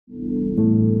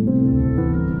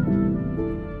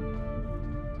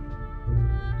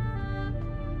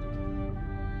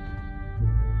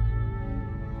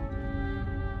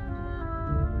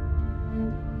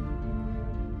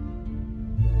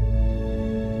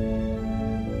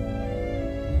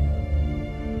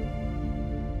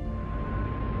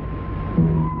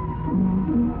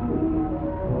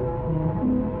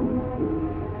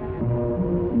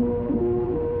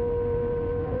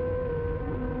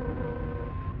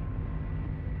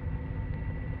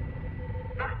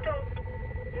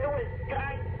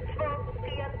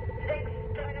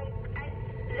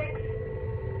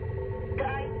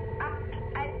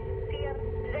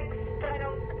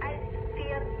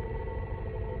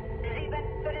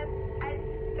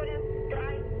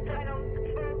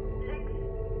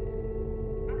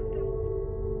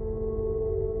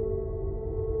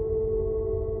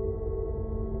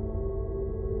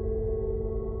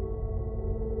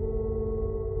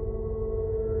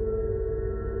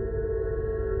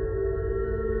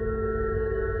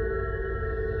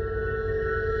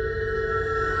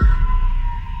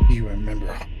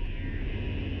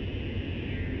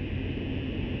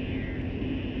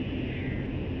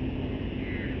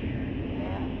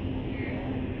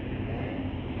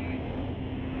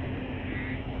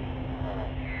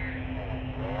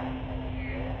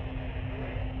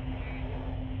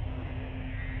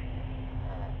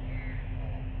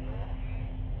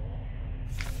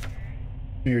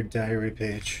Your diary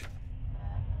page.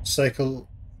 Cycle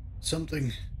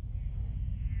something.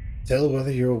 Tell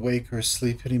whether you're awake or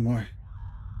asleep anymore.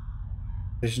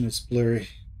 Vision is blurry.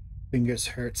 Fingers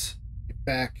hurt. My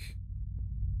back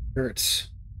hurts.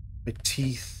 My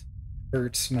teeth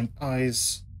hurt. My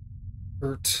eyes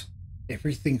hurt.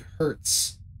 Everything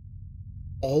hurts.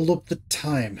 All of the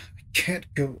time. I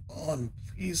can't go on.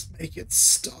 Please make it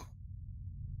stop.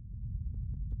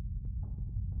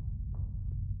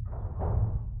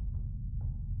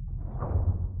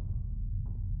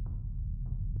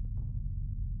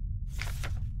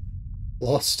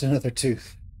 Lost another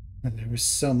tooth, and there was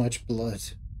so much blood.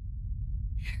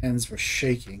 My hands were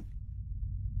shaking.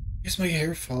 Here's my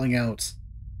hair falling out.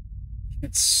 I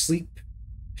can't sleep.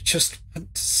 I just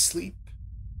want to sleep.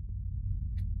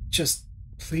 Just,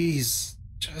 please,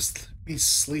 just let me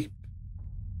sleep.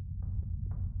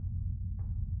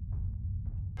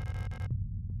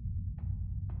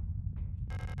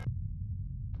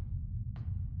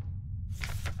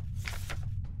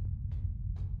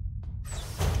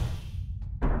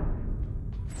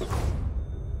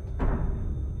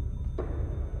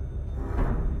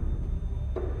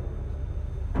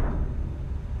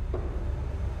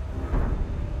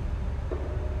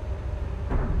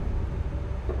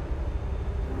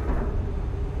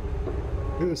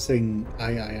 Who was saying I,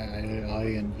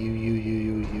 and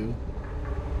you?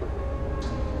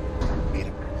 Made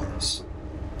a promise.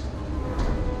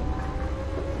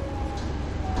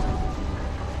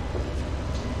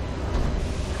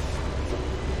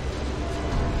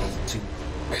 I'll do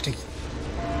anything.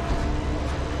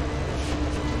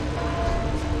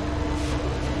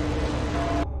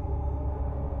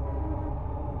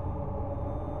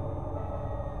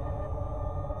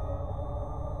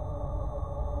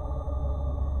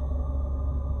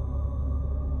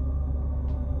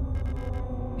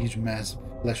 Huge mass of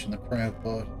flesh in the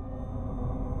cryopod.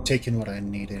 Taking what I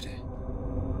needed.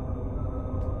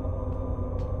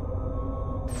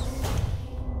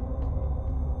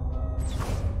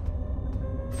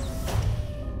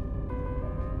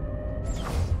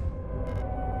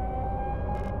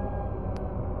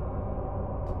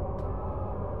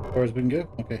 As far as we can go?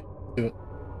 Okay, do it.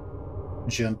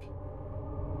 Jump.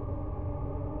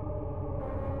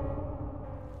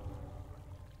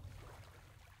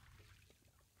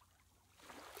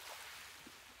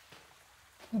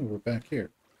 Oh, we're back here.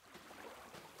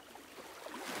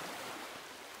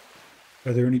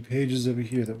 Are there any pages over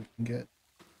here that we can get?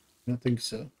 I don't think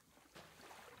so.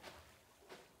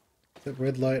 Has that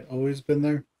red light always been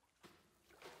there?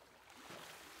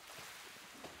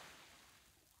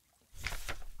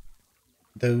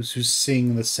 Those who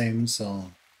sing the same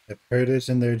song have heard it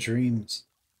in their dreams.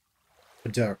 A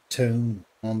dark tone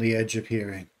on the edge of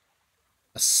hearing.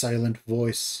 A silent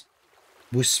voice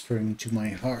whispering to my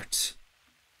heart.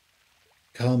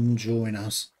 Come join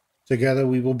us. Together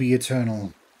we will be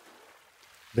eternal.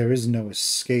 There is no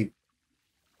escape.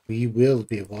 We will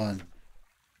be one.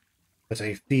 But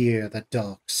I fear that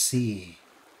dark sea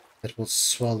that will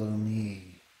swallow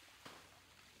me.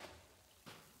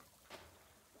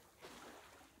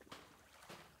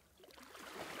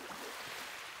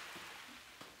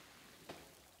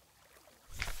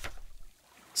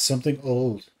 Something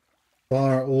old,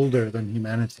 far older than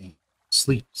humanity,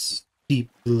 sleeps deep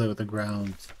below the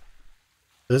ground.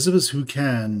 Those of us who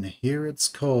can hear its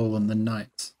call in the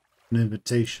night, an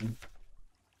invitation.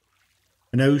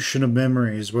 An ocean of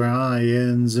memories where I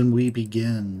ends and we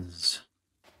begins.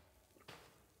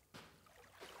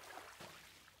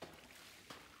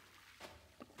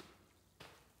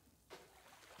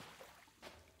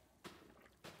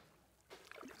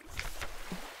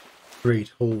 Great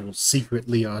holes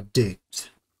secretly are digged,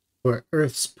 where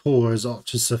earth's pores ought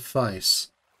to suffice,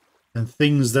 and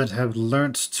things that have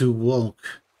learnt to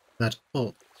walk, that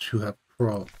ought to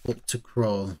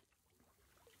crawl.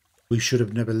 We should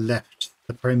have never left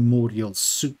the primordial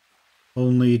soup.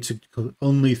 Only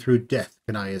through death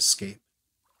can I escape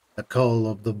the call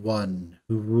of the one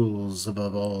who rules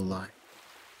above all life.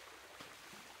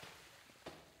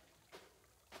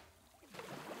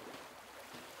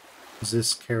 Is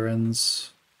this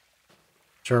Charon's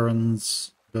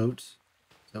boat? Is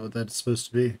that what that's supposed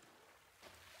to be?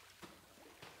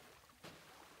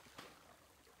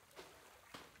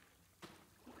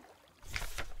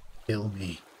 Kill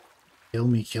me. Kill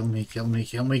me, kill me, kill me,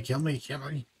 kill me, kill me, kill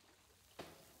me.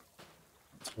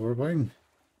 That's horrifying.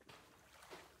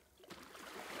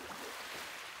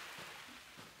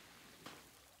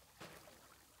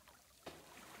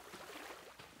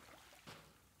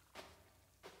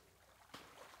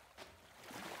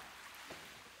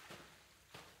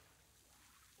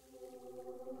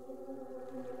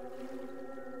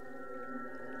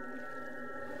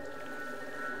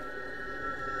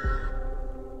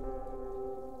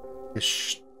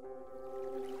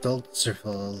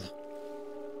 Stolzerfall.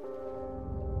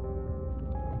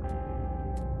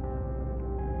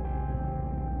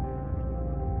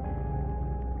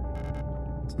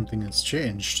 Something has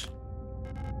changed.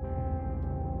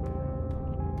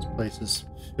 This place is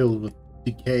filled with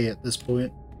decay at this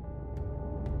point.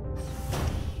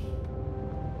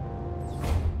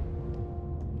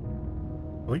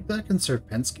 Are we back in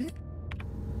Serpensky?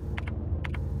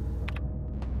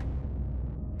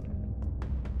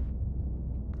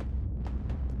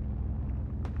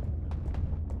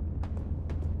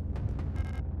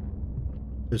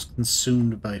 It was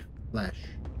consumed by flesh.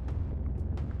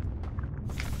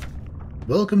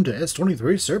 Welcome to S23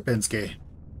 Serpensky.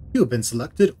 You have been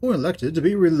selected or elected to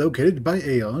be relocated by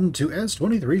Aeon to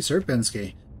S23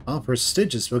 Serpensky, a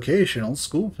prestigious vocational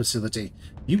school facility.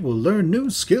 You will learn new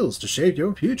skills to shape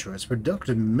your future as a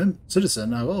productive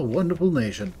citizen of our wonderful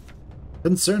nation.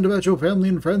 Concerned about your family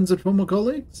and friends and former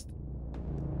colleagues?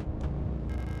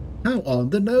 How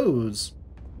on the nose!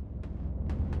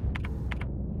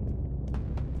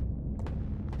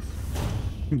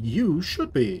 You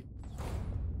should be.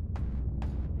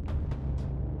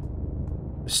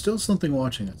 There's still something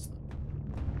watching us, though.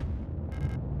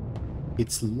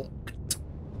 It's locked.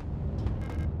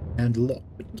 And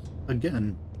locked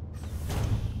again.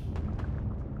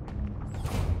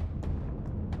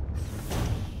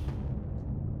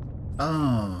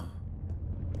 Ah.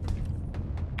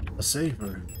 A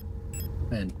saver.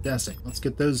 Fantastic. Let's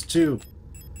get those too.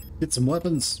 Get some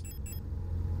weapons.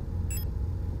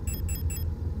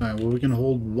 Alright, well, we can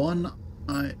hold one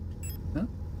eye. Huh?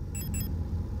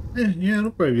 Yeah,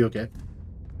 it'll probably be okay.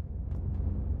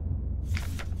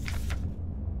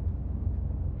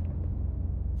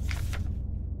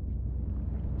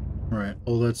 Alright,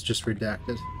 oh, that's just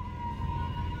redacted.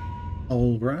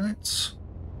 Alright.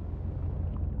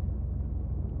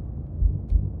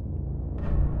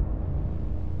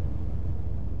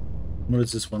 What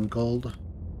is this one called?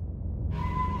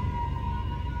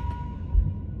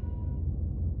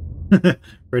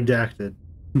 Redacted.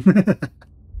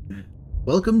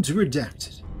 Welcome to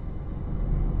Redacted.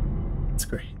 That's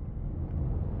great.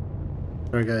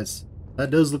 Alright guys,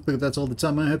 that does look like that's all the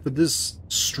time I have for this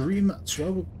stream, so I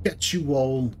will catch you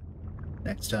all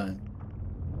next time.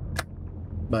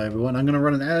 Bye everyone. I'm going to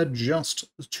run an ad just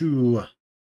to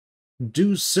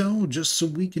do so, just so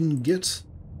we can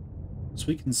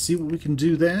see what we can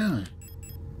do there.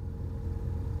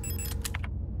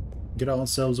 Get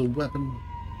ourselves a weapon.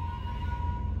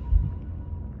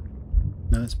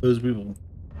 Now I suppose we will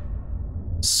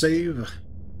save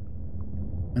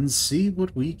and see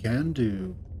what we can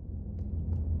do.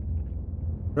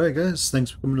 Right guys,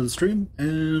 thanks for coming to the stream,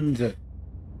 and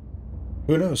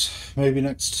who knows, maybe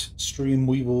next stream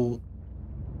we will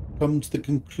come to the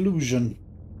conclusion,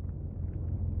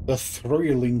 the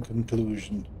thrilling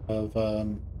conclusion of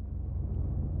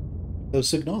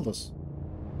SIGNALIS.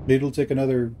 Maybe it'll take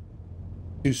another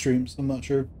 2 streams, I'm not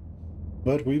sure,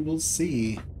 but we will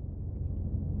see.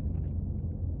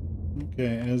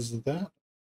 Okay, as that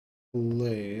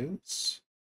plays,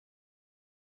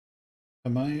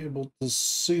 am I able to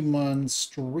see my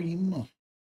stream?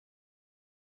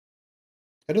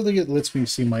 I don't think it lets me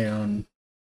see my own,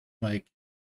 like,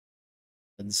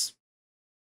 ads.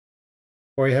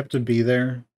 Or I have to be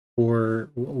there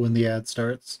for when the ad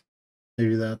starts.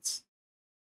 Maybe that's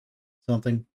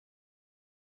something.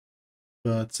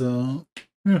 But,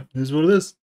 yeah, here's what it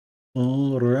is.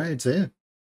 Alright, yeah.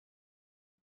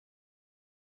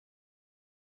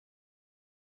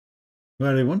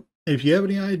 Right, everyone, if you have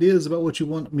any ideas about what you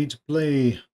want me to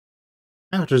play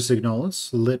after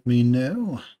SIGNALIS, let me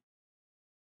know.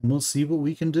 And we'll see what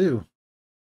we can do.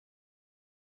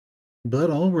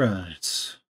 But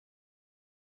alright.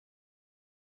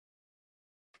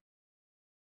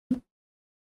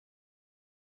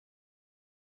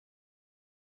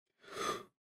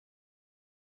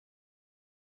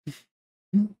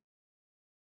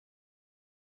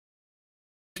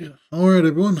 Alright,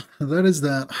 everyone, that is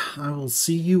that. I will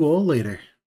see you all later.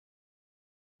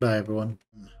 Bye, everyone.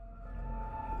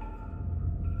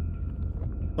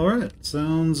 Alright,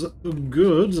 sounds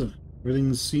good.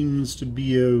 Everything seems to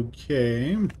be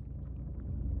okay, as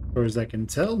far as I can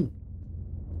tell.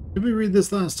 Did we read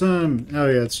this last time? Oh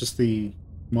yeah, it's just the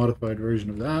modified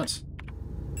version of that.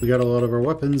 We got a lot of our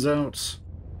weapons out.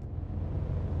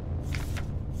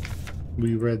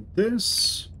 We read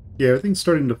this. Yeah, everything's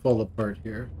starting to fall apart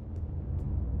here.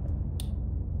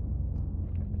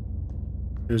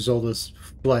 There's all this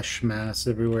flesh mass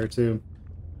everywhere too.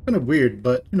 Kind of weird,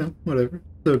 but you know, whatever.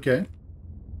 It's okay.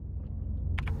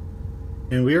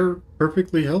 And we are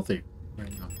perfectly healthy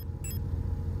right now.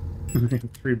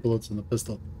 3 bullets in the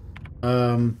pistol.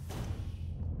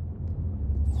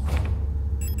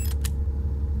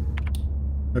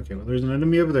 Okay, well, there's an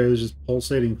enemy over there. There's just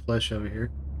pulsating flesh over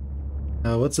here.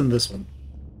 What's in this one?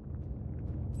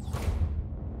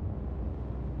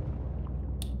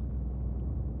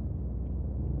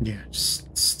 Yeah,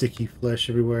 just sticky flesh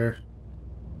everywhere.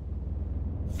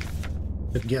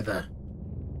 Together.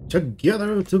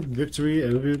 Together to victory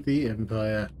over the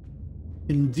Empire.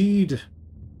 Indeed.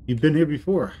 You've been here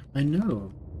before. I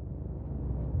know.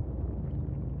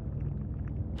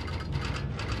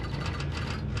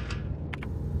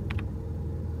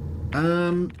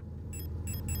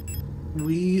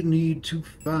 We need to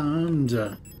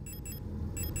find...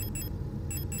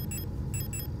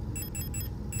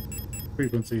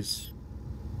 frequencies.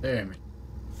 Damn it.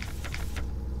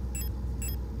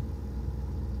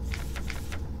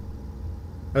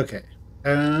 Okay.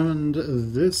 And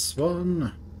this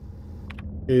one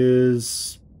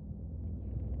is...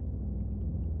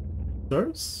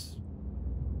 stars?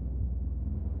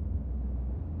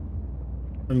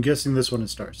 I'm guessing this one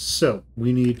is stars. So,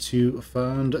 we need to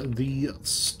find the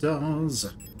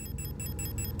stars.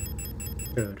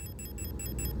 Good.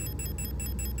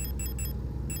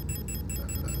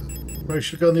 Probably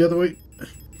should have gone the other way.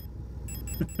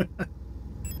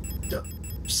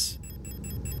 Oops.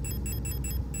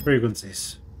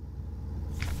 Frequencies.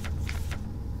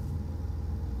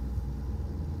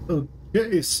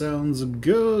 Okay, sounds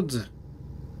good.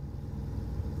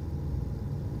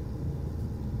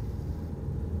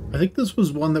 I think this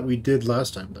was one that we did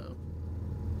last time, though.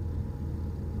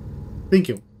 I think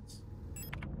it was.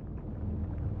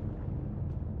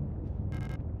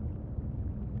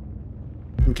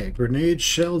 Okay, grenade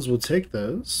shells, we'll take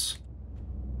those.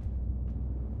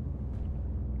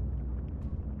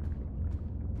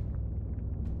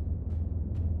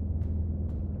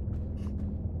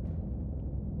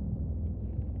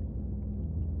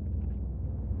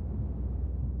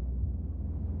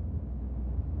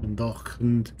 And dock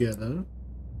them together.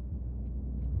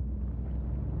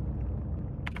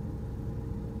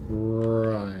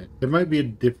 Right. There might be a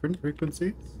different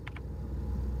frequencies.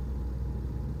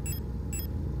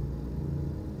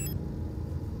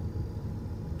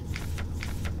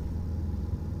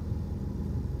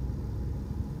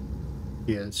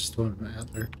 Yeah, it's just one from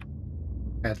Adler.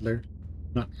 Adler,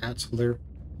 not Atler.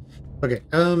 Okay,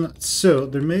 so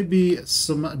there may be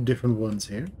some different ones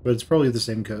here, but it's probably the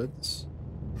same codes.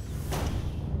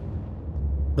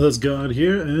 Let's go out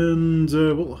here and,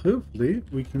 well, hopefully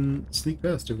we can sneak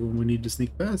past everyone we need to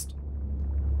sneak past.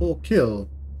 Or kill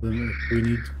them if we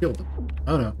need to kill them.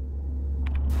 Oh no.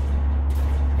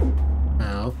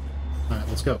 Ow. Alright,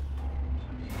 let's go.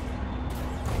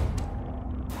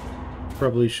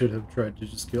 Probably should have tried to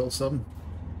just kill some.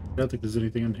 I don't think there's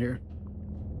anything in here.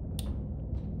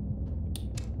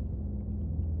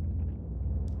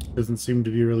 Doesn't seem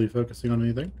to be really focusing on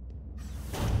anything.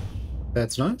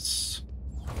 That's nice.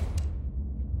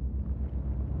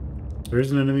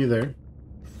 There's an enemy there.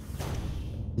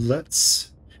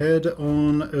 Let's head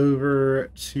on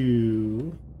over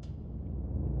to...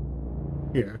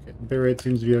 here, okay. Bear rate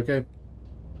seems to be okay.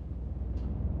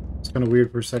 It's kind of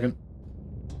weird for a second.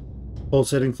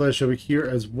 Pulsating flesh over here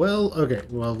as well. Okay,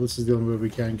 well, this is the only way we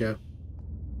can go.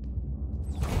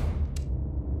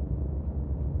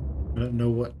 I don't know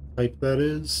what type that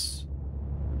is.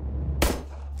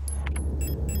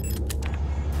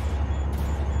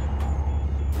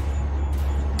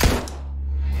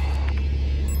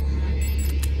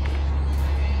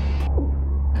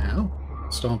 Ow.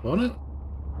 Stomp on it.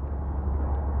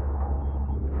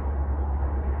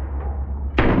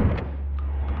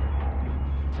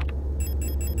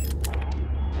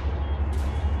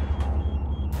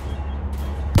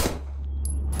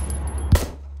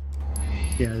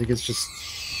 Yeah, I think it's just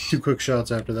 2 quick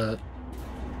shots after that.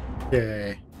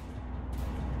 Okay.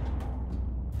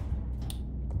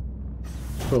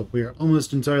 Cool, we are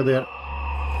almost entirely out.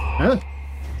 Huh?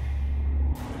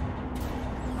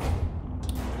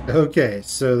 Okay,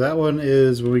 so that one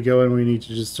is when we go in, we need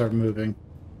to just start moving.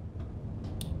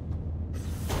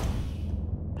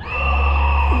 Yeah,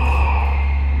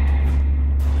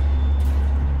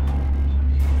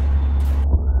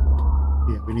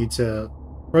 we need to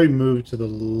probably move to the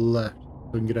left so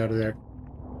we can get out of there.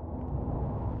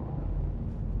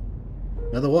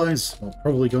 Otherwise, we're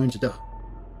probably going to die.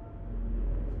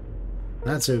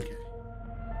 That's okay.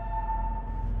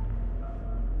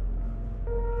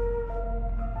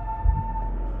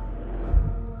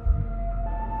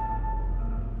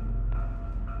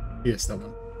 Yes, that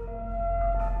one.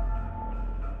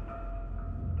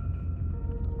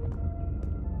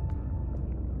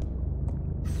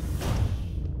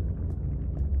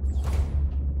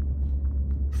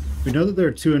 we know that there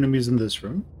are 2 enemies in this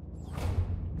room.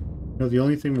 No, the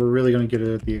only thing we're really going to get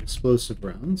are the explosive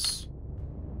rounds.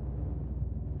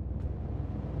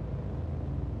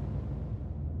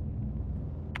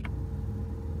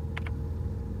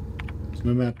 There's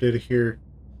no map data here.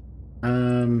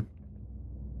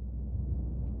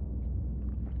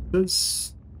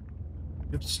 There's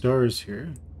stars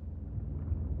here.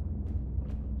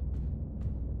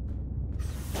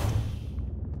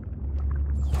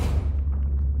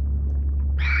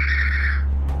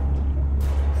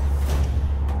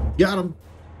 Got him!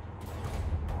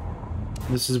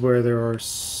 This is where there are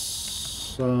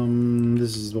some...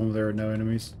 This is the one where there are no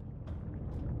enemies.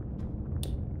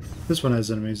 This one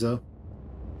has enemies, though.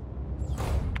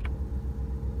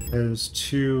 There's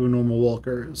 2 normal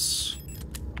walkers.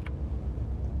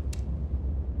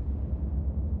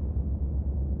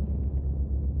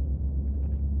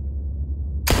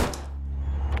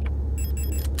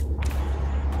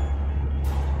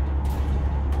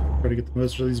 Try to get the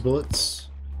most of these bullets.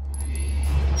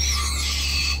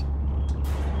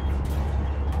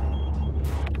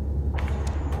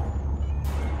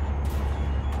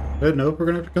 I don't know if we're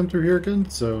gonna have to come through here again,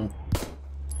 so...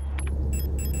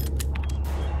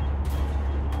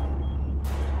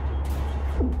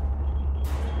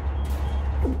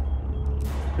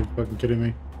 Are you fucking kidding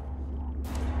me?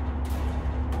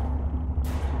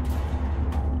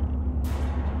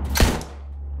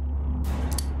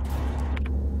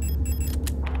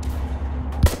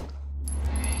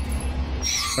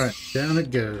 Alright, down it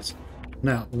goes.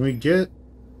 Now, when we get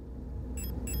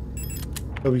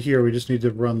over here, we just need to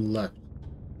run left.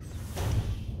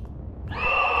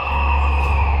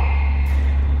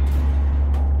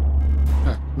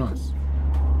 Ah, nice.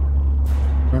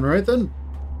 Run right then?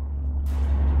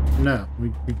 No,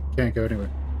 we can't go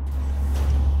anywhere.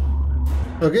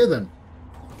 Okay then.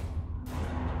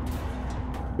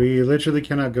 We literally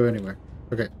cannot go anywhere.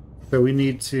 Okay, so we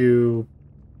need to...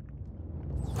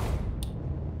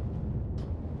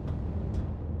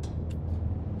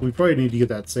 We probably need to get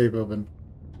that save open.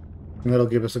 And that'll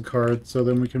give us a card, so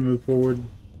then we can move forward.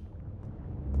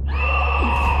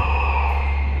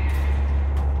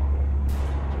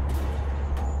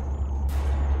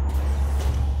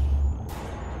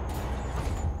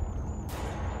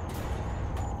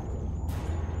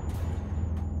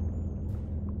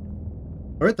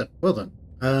 Alright then, well then.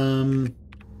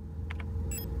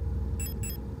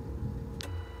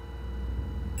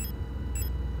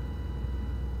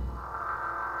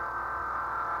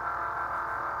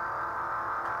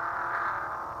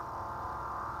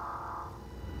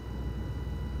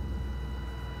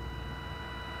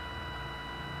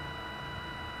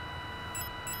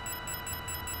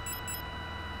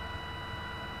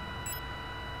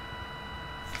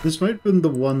 This might have been the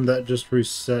one that just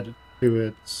reset to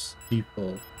its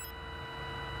default.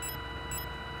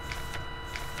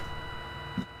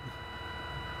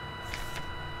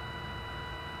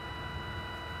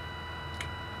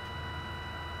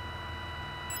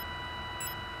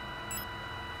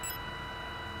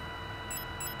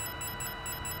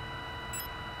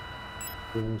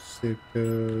 Save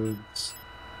codes.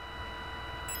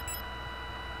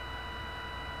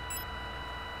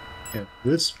 Yeah,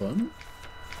 this one.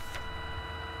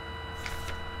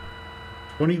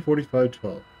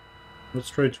 2045-12. Let's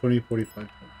try 2045-12.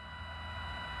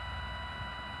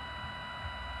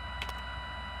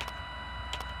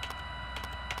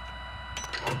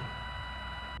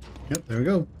 Yep, there we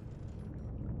go.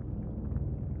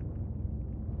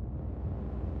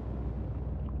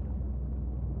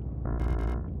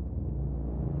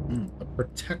 A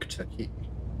protector key.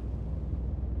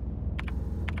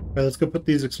 Alright, let's go put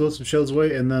these explosive shells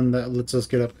away, and then that lets us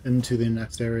get up into the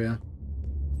next area.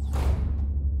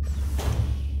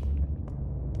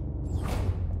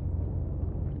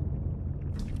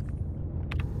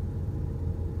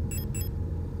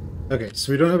 Okay,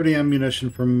 so we don't have any ammunition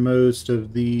for most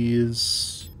of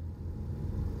these.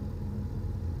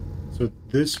 So at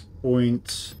this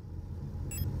point,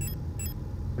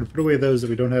 I'm going to put away those that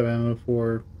we don't have ammo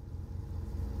for.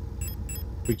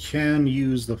 We can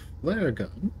use the flare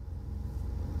gun.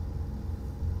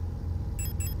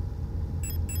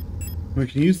 We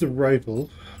can use the rifle.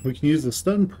 We can use the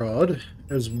stun prod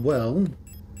as well.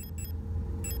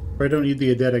 I don't need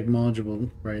the eidetic module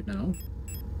right now.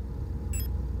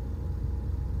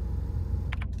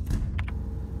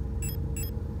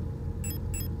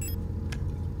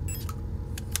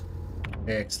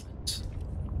 Excellent.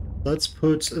 Let's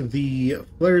put the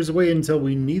flares away until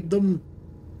we need them.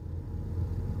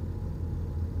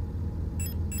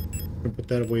 We'll put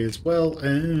that away as well,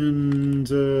 and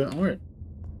alright.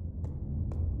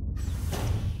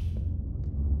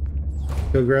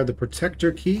 Go grab the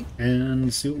protector key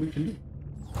and see what we can do.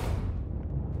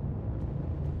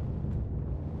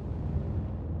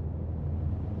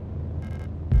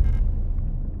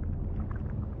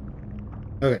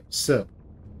 Okay, so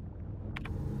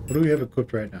what do we have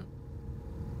equipped right now?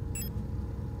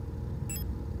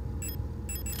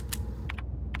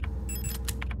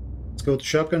 Let's go with the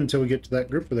shotgun until we get to that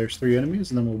group where there's 3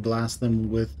 enemies, and then we'll blast them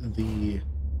with the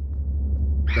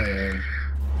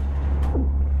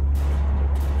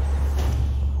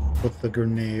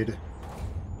grenade.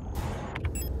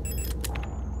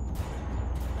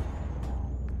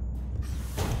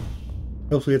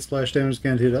 Hopefully its splash damage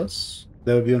can't hit us.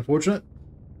 That would be unfortunate.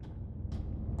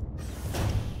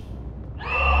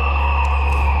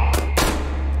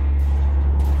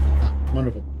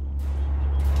 Wonderful.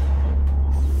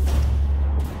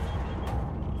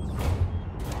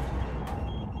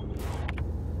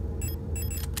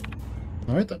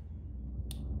 Alright then.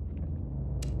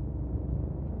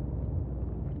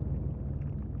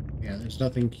 Yeah, there's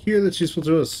nothing here that's useful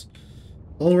to us.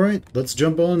 Alright, let's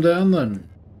jump on down then.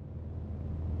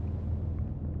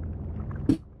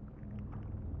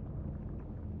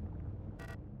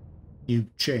 You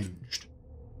changed.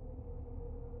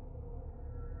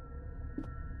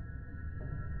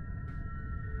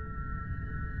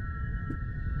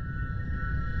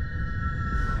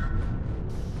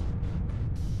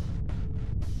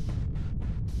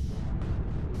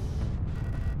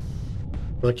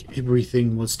 Like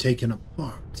everything was taken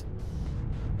apart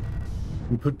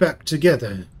and put back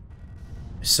together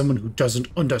by someone who doesn't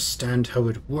understand how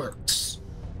it works.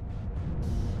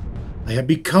 I have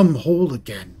become whole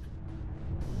again.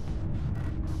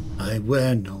 I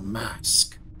wear no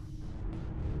mask.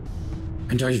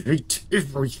 And I hate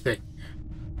everything.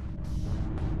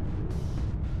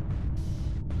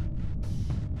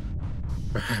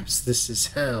 Perhaps this is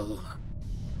hell.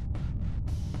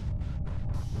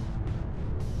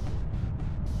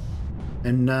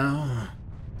 And now,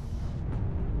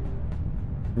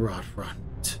 rot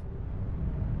front.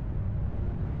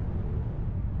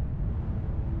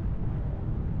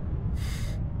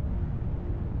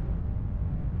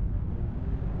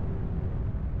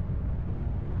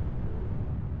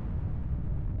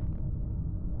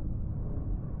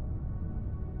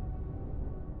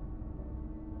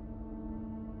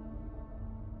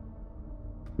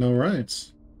 All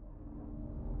right.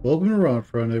 Welcome to Rot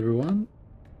Front, everyone.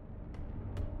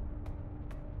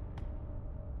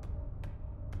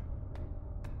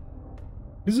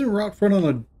 Isn't Rotfront on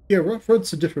a... Yeah,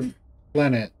 Rotfront's a different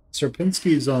planet.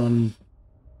 Serpinski's on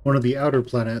one of the outer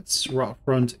planets.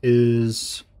 Rotfront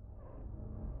is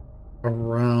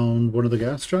around one of the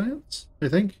gas giants, I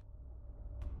think.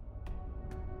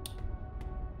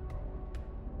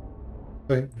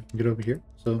 Okay, we can get over here.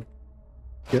 So,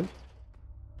 yeah.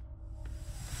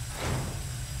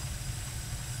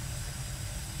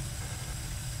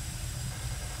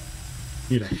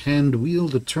 Need a hand wheel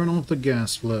to turn off the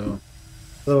gas flow.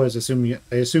 Otherwise, I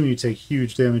assume you take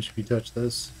huge damage if you touch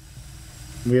this.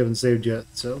 We haven't saved yet,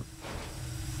 so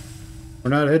we're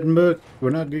not heading back.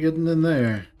 We're not getting in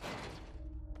there.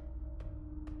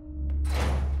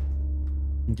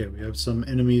 Okay, we have some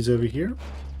enemies over here.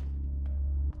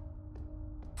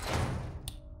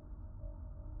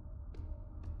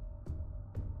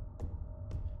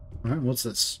 All right, what's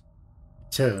this?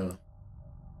 Ito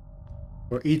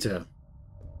or Ito?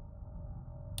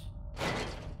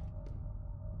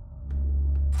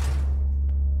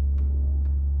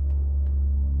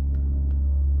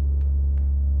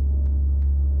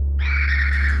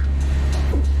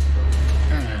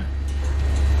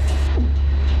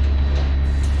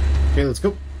 Okay, let's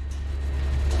go.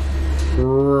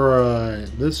 Right,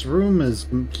 this room is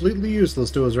completely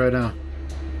useless to us right now.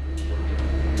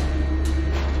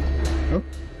 Oh.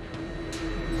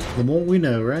 The more we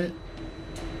know, right?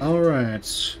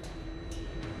 Alright.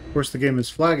 Of course, the game is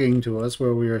flagging to us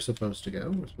where we are supposed to go.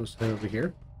 We're supposed to head over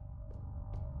here.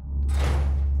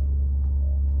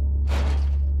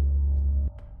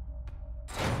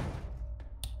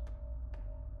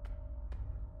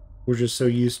 We're just so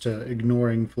used to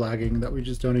ignoring flagging that we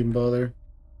just don't even bother.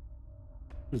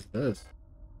 What is this?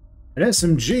 An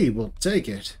SMG, we'll take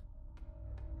it.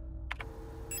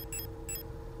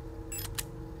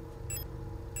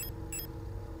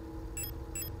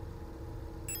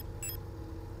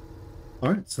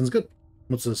 Alright, sounds good.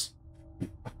 What's this?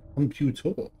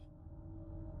 Computer.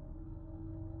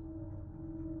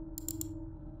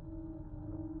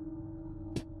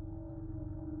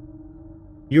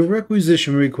 Your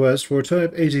requisition request for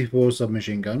Type 84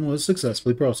 submachine gun was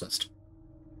successfully processed.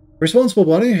 Responsible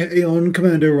body, Aeon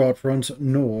Commander Rotfront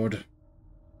Nord.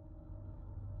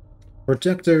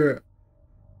 Protector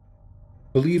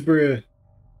Calibre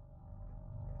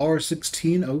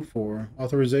R1604.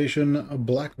 Authorization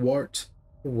Black Rot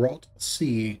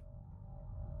C.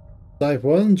 Type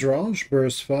 1, Drash,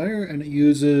 Burst Fire, and it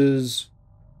uses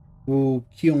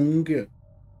Kyung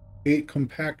 8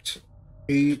 compact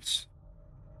 8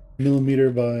 millimeter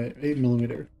by 8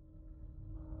 millimeter.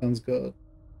 Sounds good.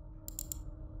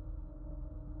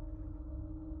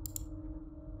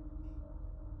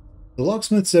 The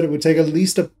locksmith said it would take at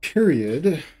least a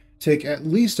period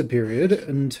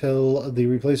until the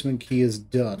replacement key is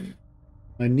done.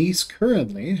 My niece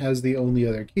currently has the only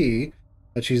other key,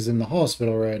 but she's in the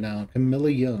hospital right now.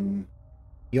 Camilla Young.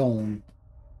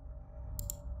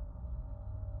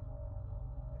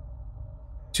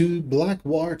 To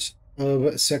Blackwart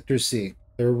of Sector C.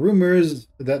 There are rumors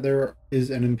that there is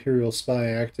an Imperial spy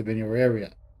active in your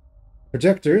area.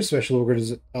 Protector Special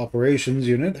Operations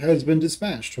Unit has been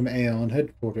dispatched from Aeon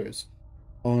headquarters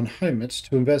on Heimat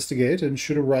to investigate and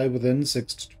should arrive within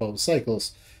 6 to 12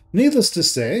 cycles. Needless to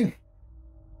say,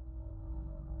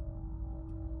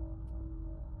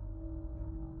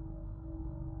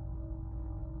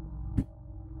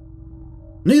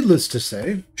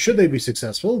 should they be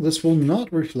successful, this will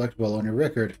not reflect well on your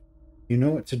record. You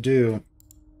know what to do.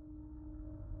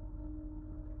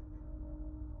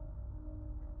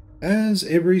 As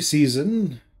every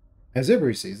season,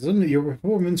 your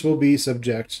performance will be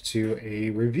subject to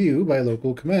a review by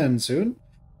local command soon.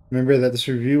 Remember that this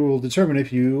review will determine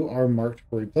if you are marked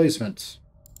for replacement.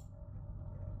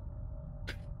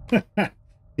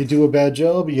 You do a bad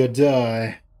job, you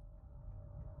die.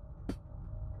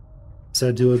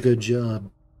 So do a good job.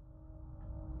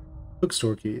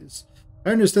 Bookstore keys.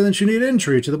 I understand that you need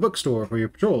entry to the bookstore for your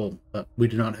patrol, but we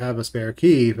do not have a spare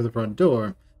key for the front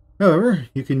door. However,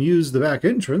 you can use the back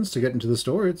entrance to get into the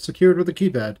store. It's secured with a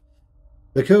keypad.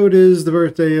 The code is the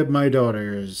birthday of my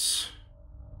daughters.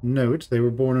 Note, they were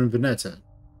born in Veneta.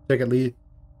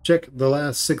 Check the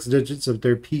last 6 digits of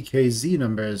their PKZ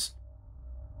numbers.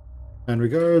 And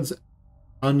regards,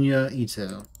 Anya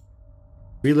Ito.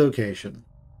 Relocation.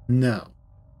 No.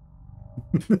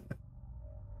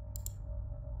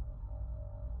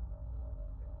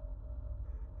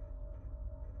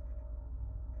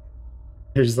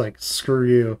 They're just like, screw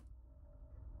you.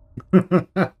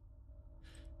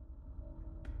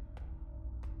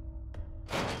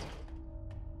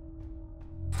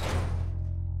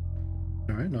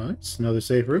 Alright, nice. Another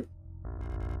safe room.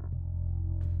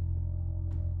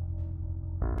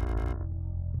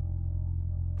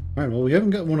 Alright, well, we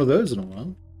haven't got one of those in a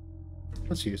while.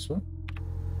 That's useful.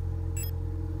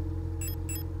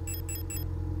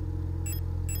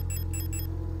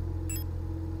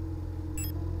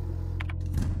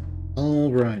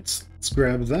 Alright, let's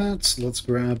grab that. Let's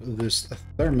grab this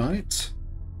thermite.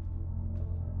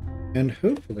 And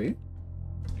hopefully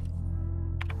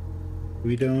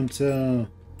we don't have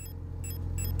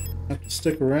to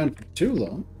stick around for too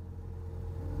long.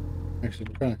 Actually,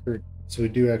 we're kind of hurt, so we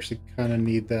do actually kind of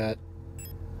need that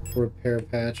repair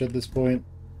patch at this point.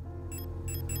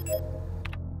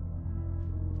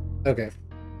 Okay.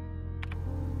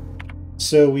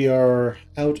 So we are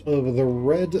out of the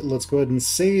red. Let's go ahead and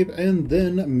save and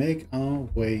then make our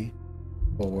way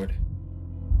forward.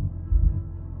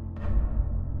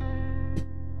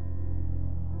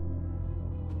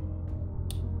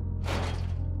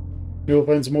 We'll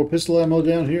find some more pistol ammo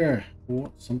down here,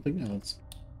 or something else.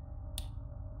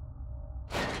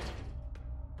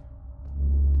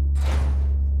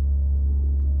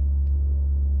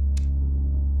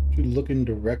 You looking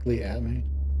directly at me?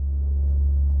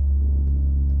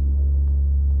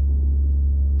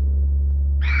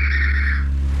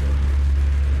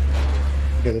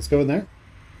 Okay, let's go in there.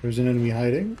 There's an enemy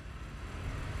hiding.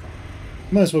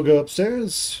 Might as well go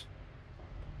upstairs.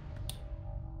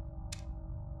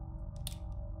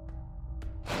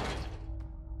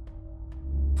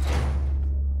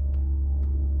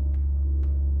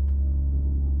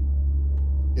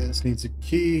 Yeah, this needs a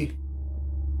key.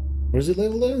 What is it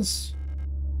labeled as?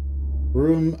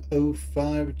 Room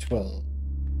 0512.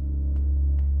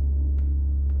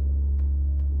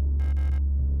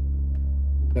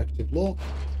 Effective lock.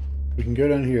 We can go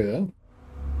down here though.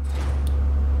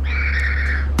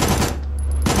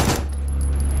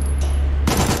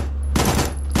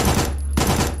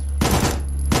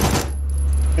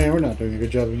 And we're not doing a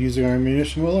good job of using our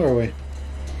ammunition well, are we?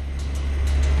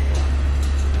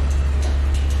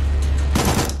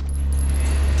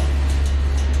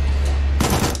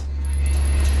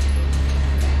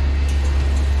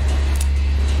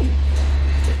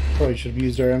 Probably should have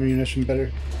used our ammunition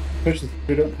better. Especially if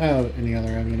we don't have any other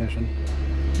ammunition.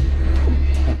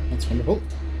 Oh, that's wonderful.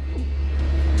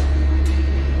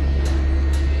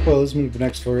 Well, let's move an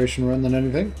exploration run than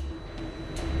anything.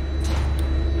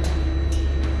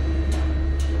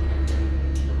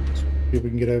 See if we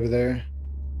can get over there.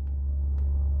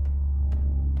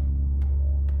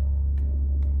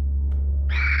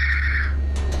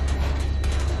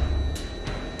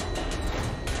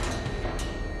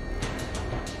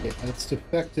 Okay, that's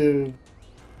defective.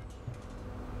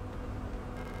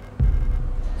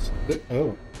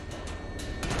 Oh.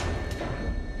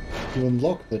 You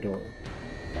unlock the door.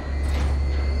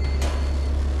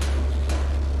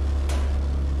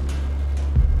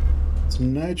 It's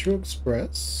Nitro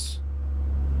Express.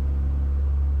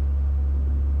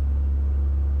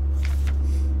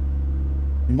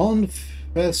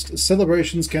 Mondfest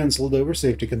celebrations cancelled over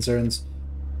safety concerns.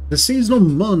 The seasonal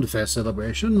Mondfest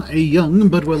celebration, a young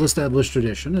but well-established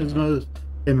tradition in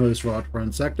most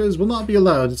Rockfront sectors, will not be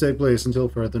allowed to take place until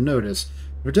further notice.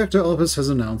 The Protector Office has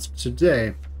announced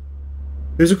today.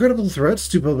 There's a credible threat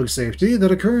to public safety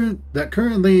that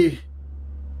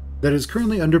is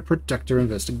currently under Protector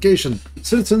investigation.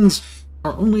 Citizens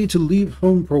are only to leave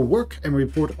home for work and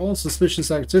report all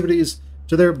suspicious activities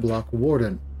to their block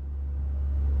warden.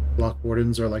 Block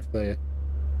wardens are like the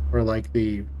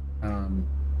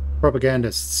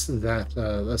propagandists that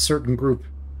a certain group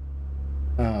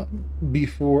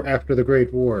after the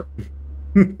Great War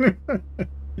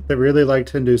that really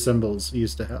liked Hindu symbols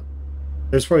used to have.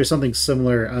 There's probably something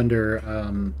similar under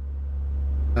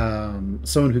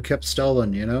someone who kept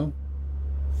Stalin, you know?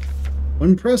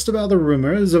 When pressed about the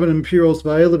rumors of an Imperial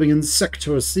spy living in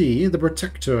Sector C, the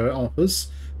Protector Office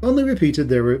only repeated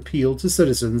their appeal to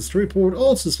citizens to report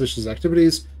all suspicious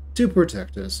activities to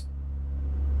protectors.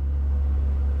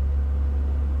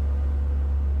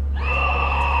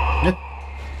 Yep.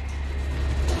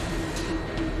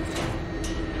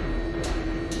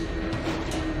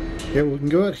 Okay, we can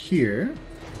go out here.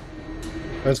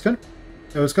 I was kind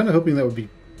of hoping that would be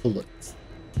bullets.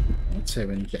 Let's have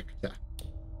an injector.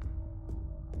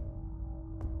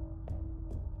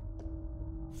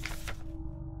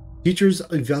 Teacher's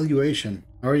evaluation.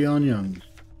 Ariane Young.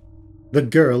 The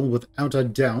girl, without a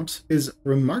doubt, is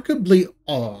remarkably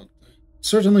odd.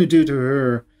 Certainly due to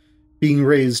her being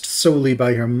raised solely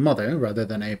by her mother, rather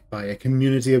than by a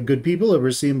community of good people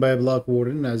overseen by a block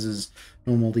warden, as is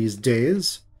normal these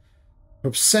days. Her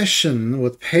obsession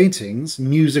with paintings,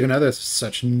 music, and other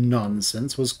such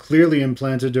nonsense was clearly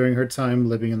implanted during her time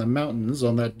living in the mountains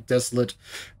on that desolate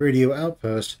radio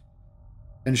outpost.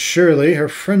 And surely her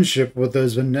friendship with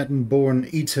those Venetan-born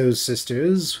Ito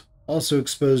sisters also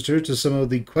exposed her to some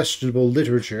of the questionable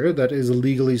literature that is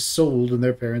illegally sold in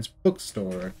their parents'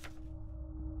 bookstore.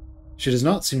 She does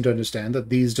not seem to understand that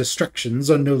these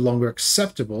distractions are no longer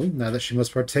acceptable now that she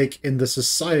must partake in the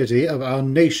society of our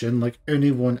nation like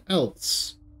anyone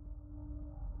else.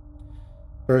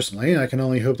 Personally, I can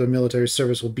only hope the military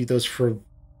service will beat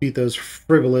those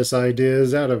frivolous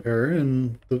ideas out of her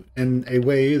in a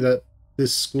way that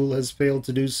this school has failed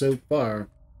to do so far.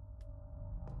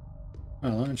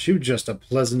 Oh, and she was just a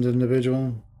pleasant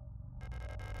individual.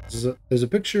 There's a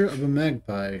picture of a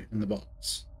magpie in the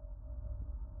box.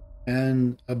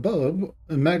 And above,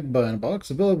 a magpie in a box,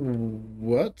 above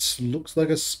what looks like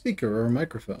a speaker or a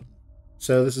microphone.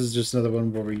 So this is just another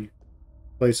one where we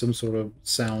play some sort of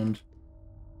sound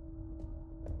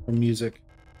or music.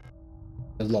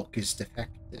 The lock is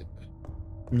defective.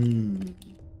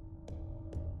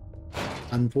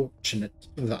 Unfortunate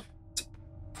that.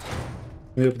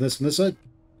 Can we open this from this side?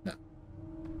 No.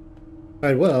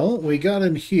 Alright, well, we got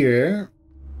in here.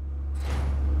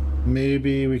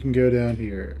 Maybe we can go down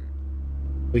here.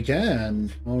 We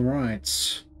can.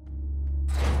 Alright.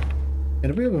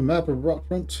 And do we have a map of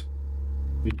Rockfront?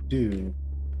 We do.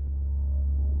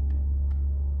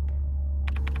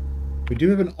 We do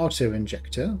have an auto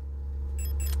injector.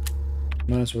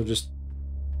 Might as well just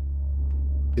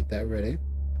get that ready.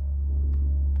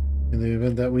 In the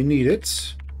event that we need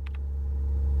it.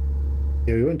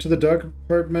 Yeah, we went to the dark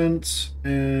apartment,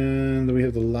 and then we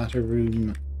have the latter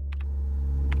room.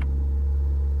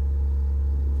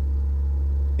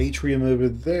 Atrium over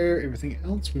there. Everything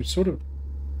else we've sort of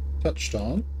touched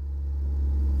on.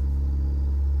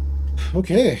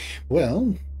 Okay,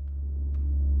 well.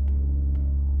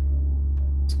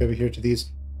 Let's go over here to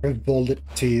these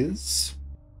frivolities.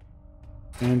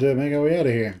 And make our way out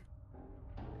of here.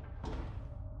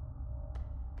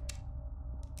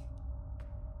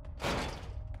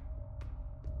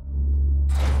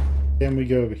 Can we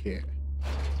go over here?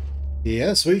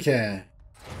 Yes, we can.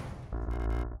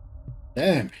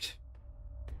 Damn it.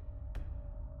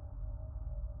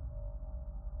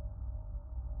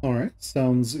 Alright,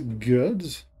 sounds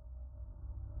good.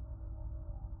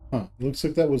 Huh. Looks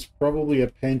like that was probably a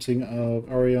painting of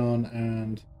Ariane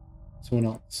and someone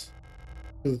else.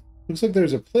 Looks like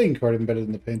there's a playing card embedded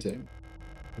in the painting.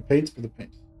 The paint or the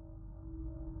paint.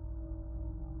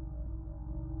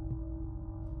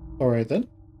 Alright then.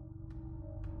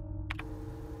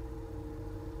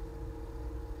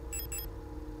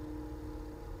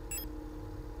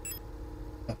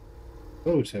 A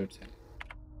photo tank.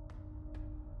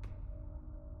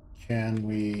 Can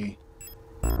we...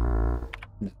 No,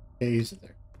 can't use it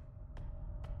there.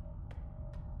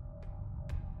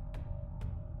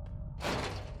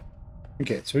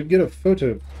 Okay, so we get a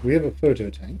photo... We have a photo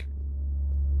tank.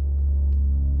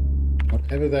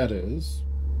 Whatever that is.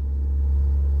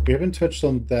 We haven't touched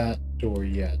on that door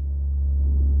yet.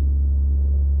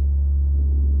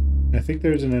 I think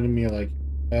there's an enemy like...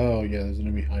 Oh yeah, there's an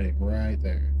enemy hiding right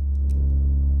there.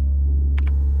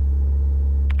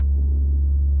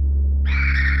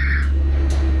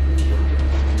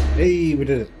 Hey, we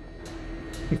did it.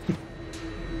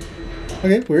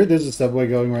 Okay, weird. There's a subway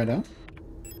going right now.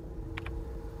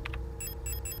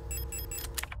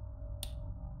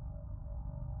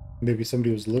 Maybe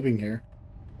somebody was living here.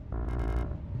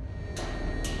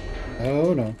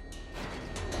 Oh no.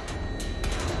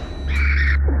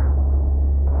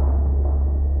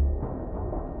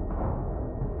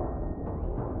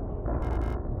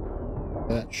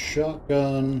 That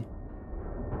shotgun.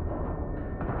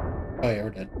 Oh yeah, we're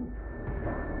dead.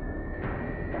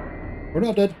 We're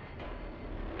not dead.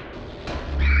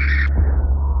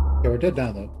 Yeah, we're dead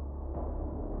now though.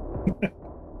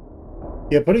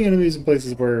 Yeah, putting enemies in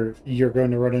places where you're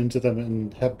going to run into them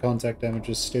and have contact damage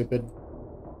is stupid.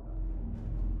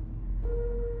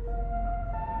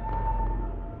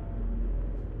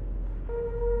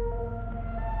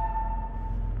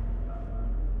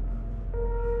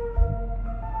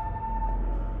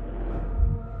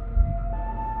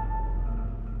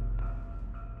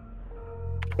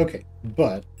 Okay,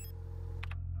 but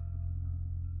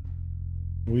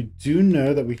we do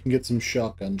know that we can get some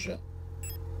shotgun gel.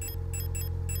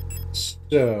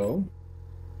 So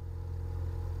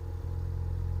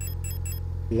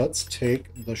let's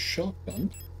take the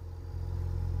shotgun.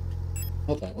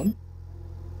 Not that one.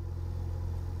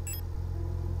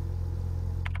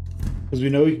 Because we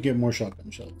know we can get more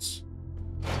shotgun shells.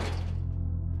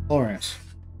 Alright.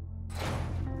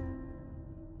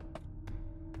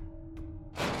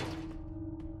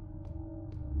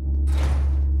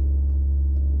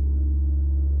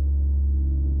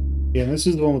 Yeah, and this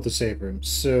is the one with the save room,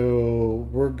 so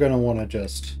we're gonna want to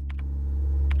just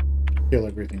kill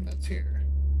everything that's here.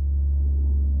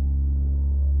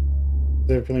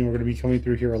 I have a feeling we're gonna be coming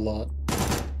through here a lot.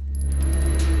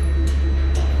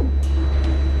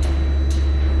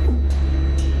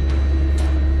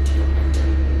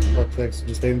 Fuck, thanks,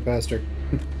 just aim faster.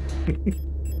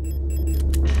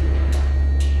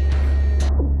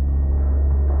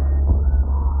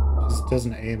 Just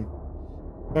doesn't aim.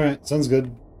 Alright, sounds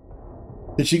good.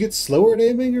 Did she get slower at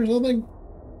aiming or something?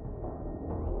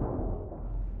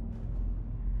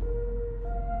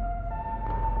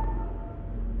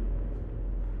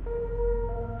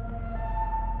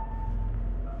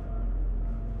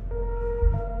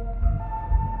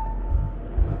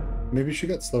 Maybe she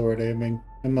got slower at aiming.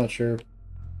 I'm not sure.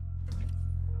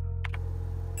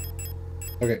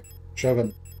 Okay,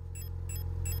 shotgun.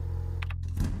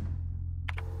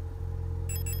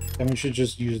 And we should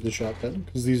just use the shotgun,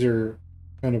 because these are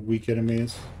kind of weak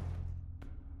enemies.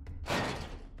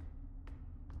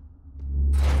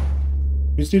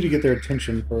 We just need to get their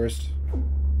attention first.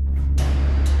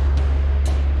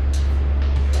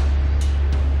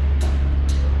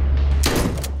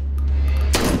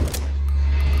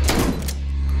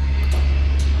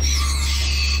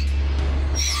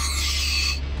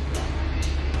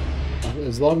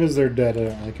 As long as they're dead, I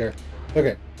don't really care.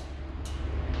 Okay.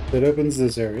 It opens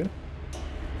this area.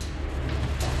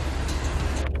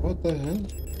 What the hell?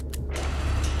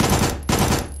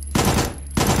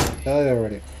 Die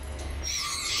already.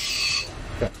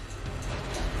 Okay.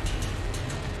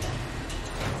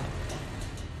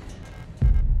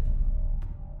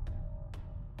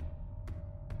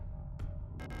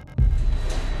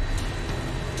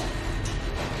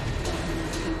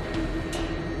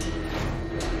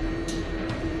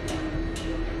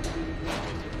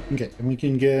 Okay, and we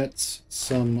can get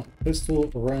some pistol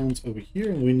rounds over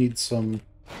here, and we need some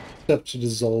stuff to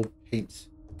dissolve paint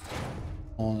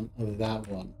on that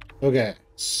one. Okay,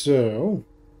 so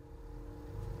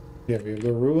yeah, we have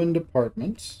the ruined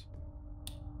apartment.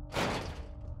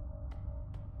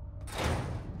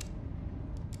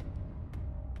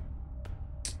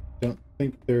 Don't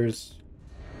think there's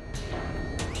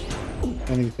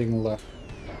anything left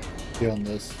see on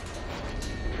this.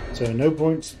 So no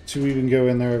point to even go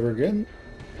in there ever again.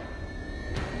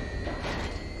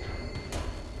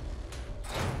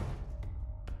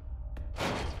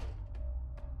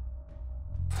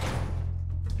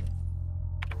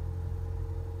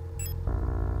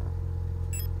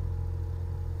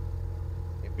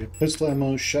 Pistol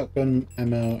ammo, shotgun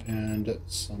ammo, and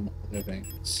some other things.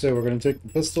 So we're going to take the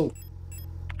pistol.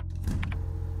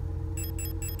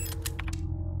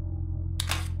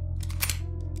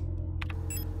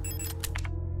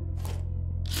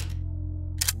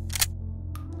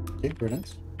 Okay, very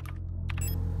nice.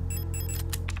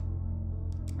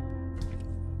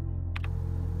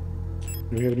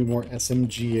 Do we have any more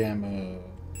SMG ammo?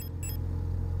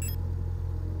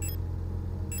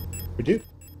 We do.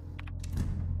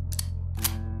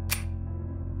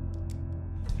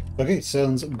 Okay,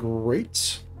 sounds great.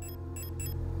 So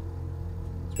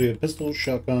we have pistol,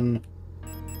 shotgun,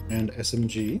 and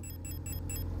SMG.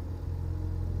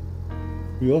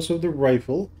 We also have the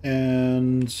rifle,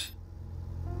 and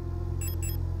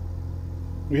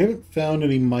we haven't found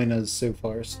any minas so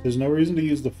far, so there's no reason to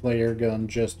use the flare gun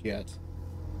just yet,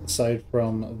 aside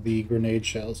from the grenade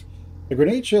shells. The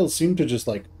grenade shells seem to just,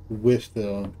 like, whiff,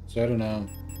 though, so I don't know.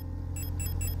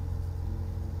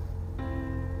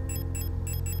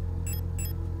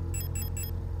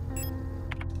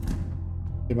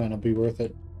 It might not be worth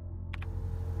it.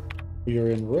 We are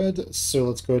in red, so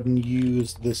let's go ahead and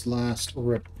use this last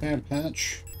repair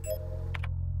patch.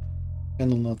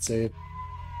 And then let's save.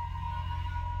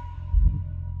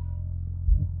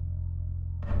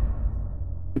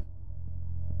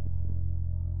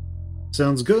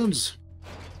 Sounds good.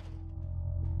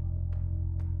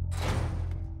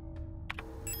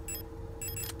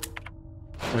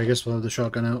 I guess we'll have the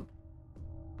shotgun out.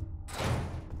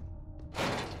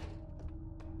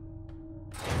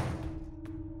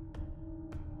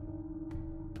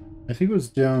 I think it was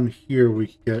down here we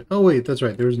could get... Oh wait, that's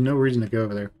right. There was no reason to go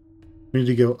over there. We need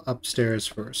to go upstairs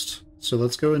first. So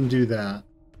let's go and do that.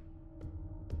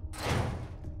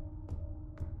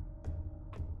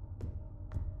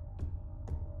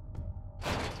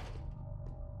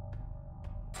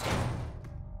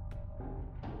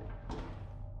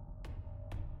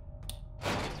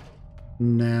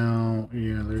 Now,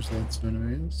 yeah, there's lots of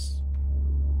enemies.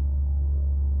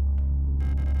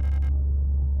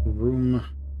 Room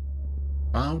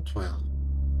 12.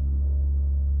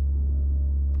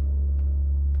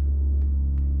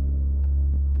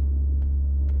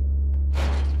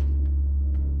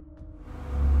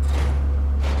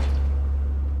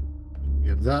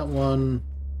 Get that one.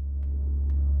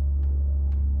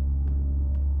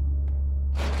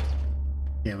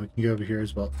 Yeah, we can go over here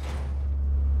as well.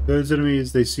 Those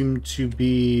enemies, they seem to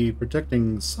be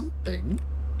protecting something.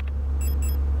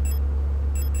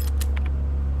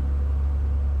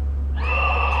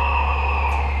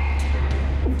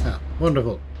 Ah,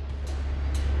 wonderful.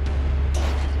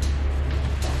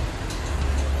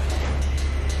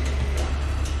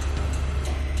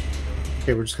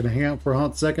 Okay, we're just gonna hang out for a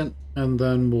hot second, and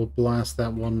then we'll blast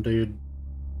that one dude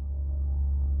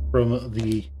from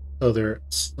the other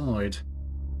side.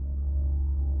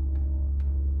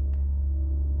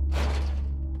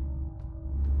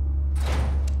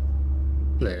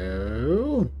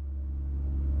 Hello.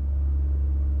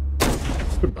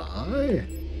 Goodbye.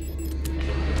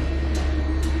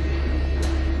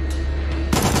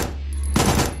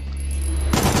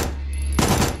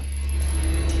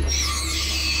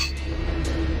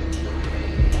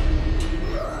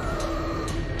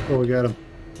 Oh, we got him.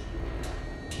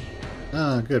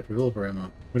 Ah, good, revolver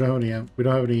ammo. We don't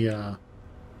have any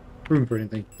room for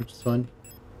anything, which is fine.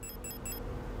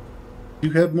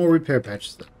 You have more repair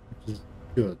patches though, which is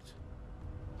good.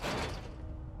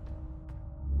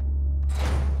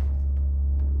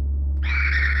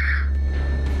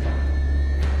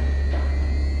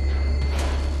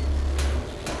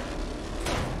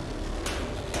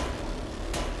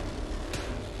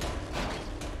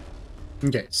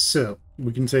 Okay, so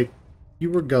we can take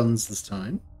fewer guns this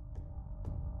time.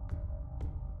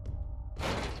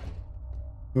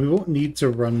 We won't need to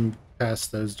run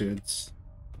past those dudes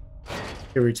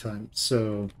every time,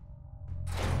 so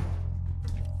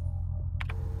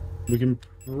we can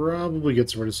probably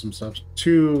get rid of some stuff.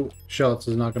 2 shots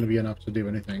is not going to be enough to do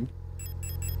anything.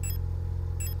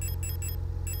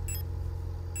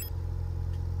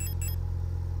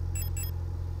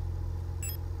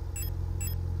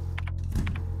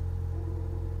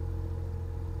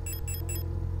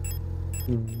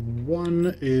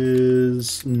 One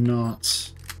is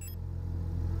not...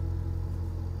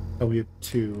 Oh, we have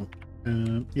 2.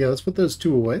 Yeah, let's put those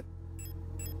 2 away.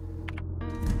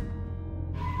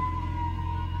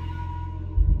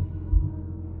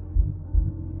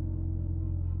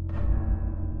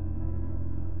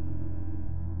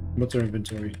 What's our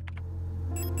inventory?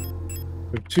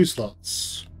 We have 2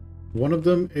 slots. One of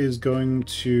them is going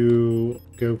to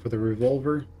go for the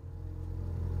revolver.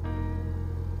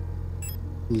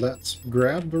 Let's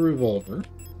grab the revolver,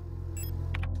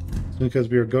 because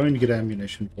we are going to get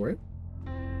ammunition for it.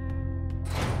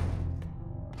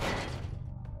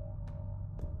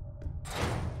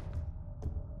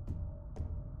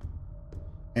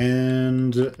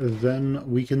 And then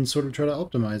we can sort of try to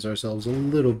optimize ourselves a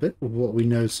little bit with what we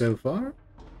know so far.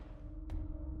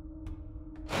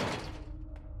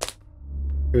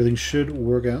 Everything should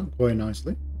work out quite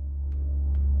nicely.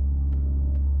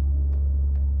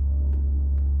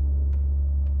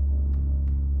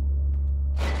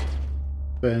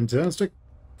 Fantastic.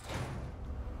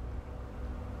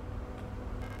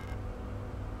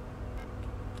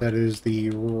 That is the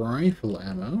rifle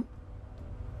ammo.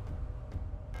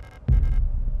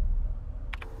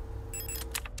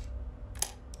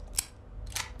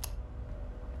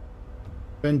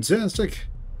 Fantastic.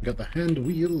 Got the hand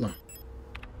wheel.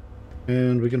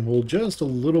 And we can hold just a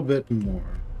little bit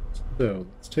more. So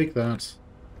let's take that.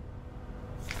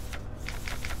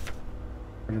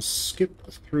 We're going to skip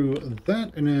through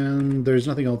that, and then there's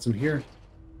nothing else in here.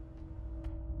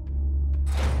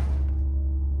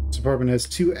 This apartment has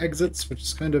 2 exits, which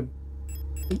is kind of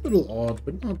a little odd,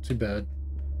 but not too bad.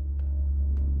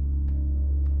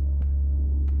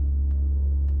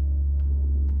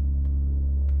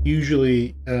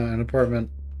 Usually, an apartment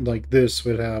like this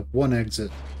would have 1 exit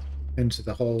into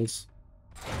the halls,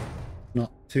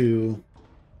 not 2.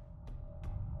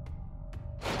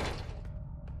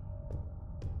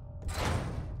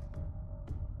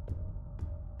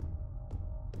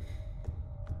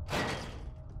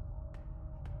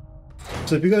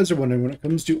 So if you guys are wondering, when it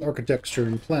comes to architecture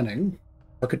and planning,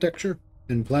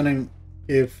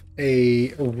 if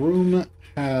a room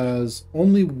has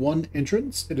only 1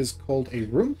 entrance, it is called a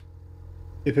room.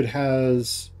 If it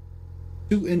has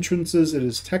 2 entrances, it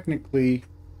is technically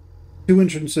 2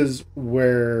 entrances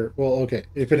where, well, okay,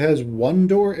 if it has 1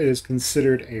 door, it is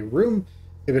considered a room.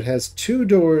 If it has 2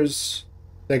 doors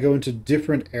that go into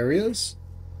different areas,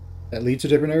 that lead to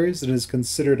different areas, it is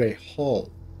considered a hall.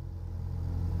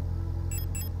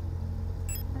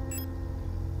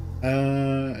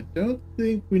 I don't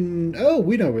think we... Oh,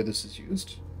 we know where this is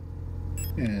used.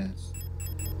 Yes.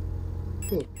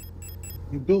 Good.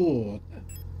 Good.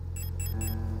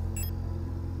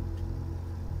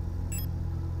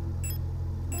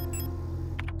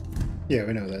 Yeah,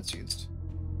 we know that's used.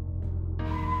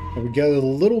 We got a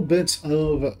little bit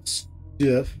of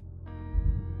stuff.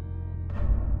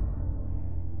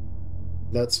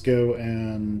 Let's go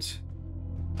and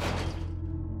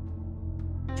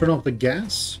turn off the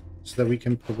gas so that we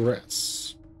can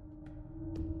progress.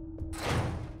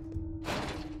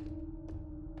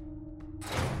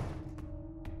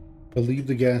 I believe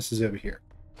the gas is over here.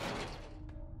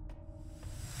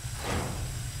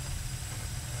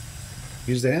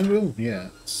 Use the hand wheel?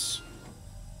 Yes.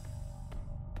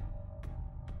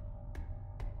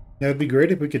 Now it'd be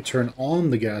great if we could turn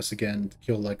on the gas again to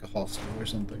kill like a hostile or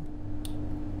something.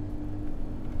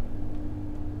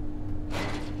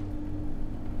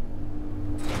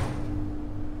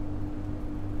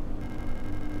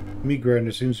 Meat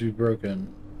grinder seems to be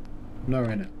broken. Not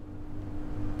right now.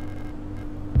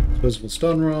 Disposable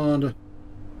stun rod.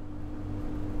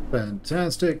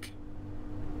 Fantastic.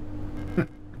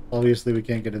 Obviously we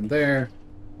can't get in there.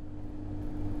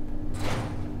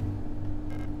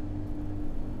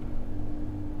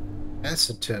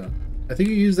 Acetone. I think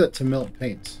you use that to melt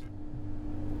paint.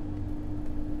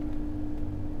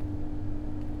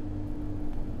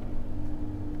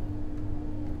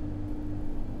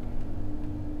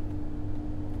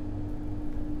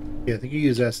 Yeah, I think you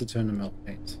use acetone to melt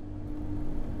paint.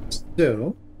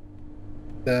 So,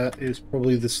 that is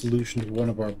probably the solution to one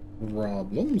of our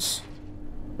problems.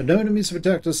 But no enemies have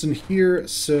attacked us in here,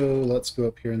 so let's go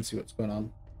up here and see what's going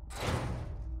on.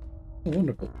 Oh,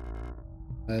 wonderful.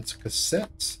 That's a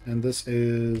cassette, and this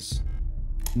is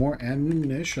more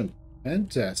ammunition.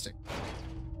 Fantastic.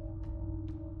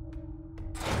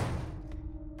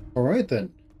 Alright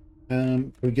then.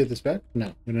 Can we get this back?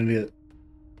 No, we don't need it.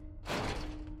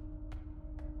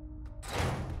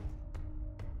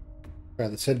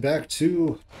 Alright, let's head back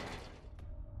to...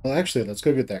 Well, actually, let's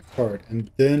go get that card, and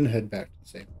then head back to the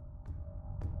same.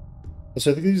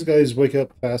 So I think these guys wake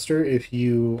up faster if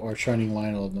you are shining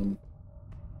light on them.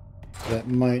 That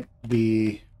might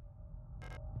be...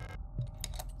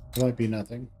 might be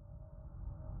nothing.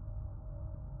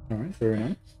 Alright, very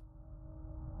nice.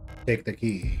 Take the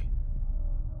key.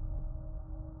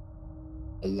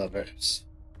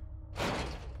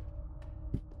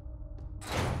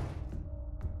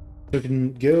 So we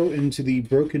can go into the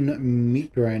broken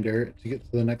meat grinder to get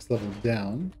to the next level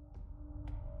down.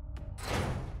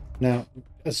 Now,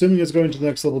 assuming it's going to the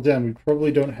next level down, we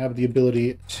probably don't have the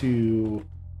ability to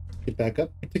get back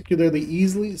up particularly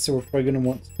easily, so we're probably going to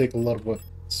want to take a lot of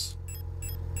weapons.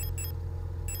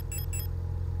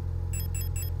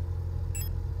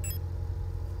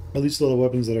 At least a lot of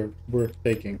weapons that are worth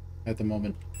taking at the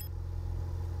moment.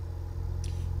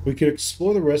 We could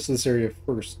explore the rest of this area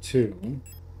first, too.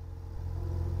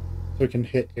 So we can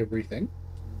hit everything.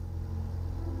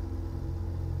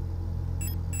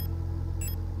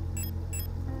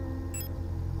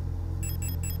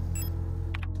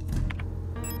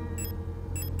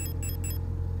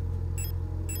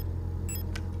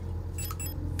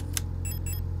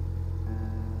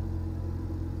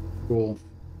 Cool.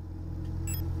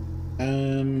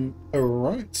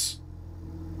 Alright.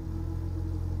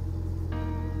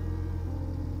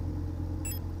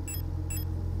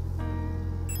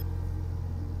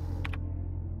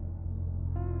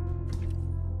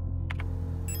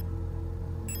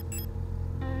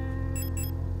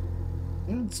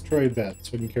 Let's try that,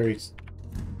 so we can carry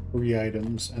 3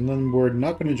 items, and then we're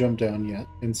not going to jump down yet.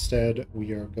 Instead,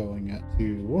 we are going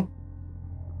to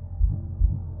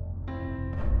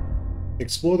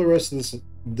explore the rest of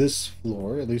this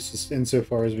floor, at least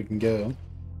insofar as we can go,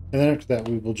 and then after that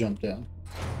we will jump down,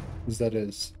 because that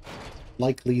is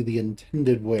likely the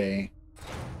intended way.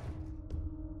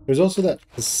 There's also that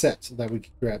cassette that we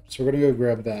could grab, so we're going to go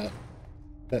grab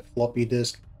that floppy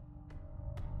disk.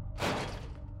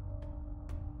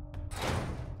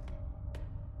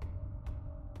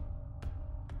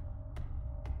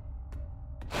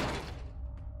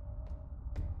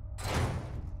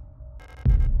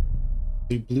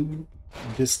 The blue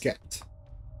diskette.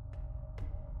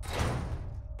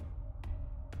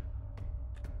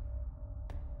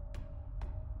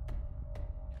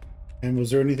 And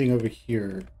was there anything over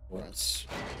here for us?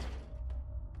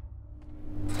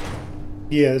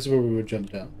 Yeah, this is where we would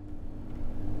jump down.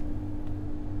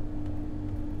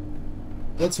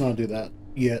 Let's not do that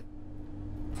yet.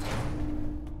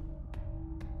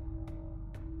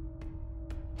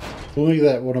 We'll make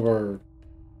that one of our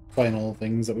final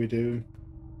things that we do.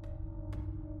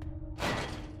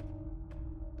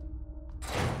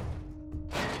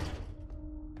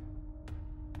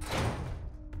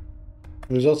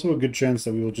 There's also a good chance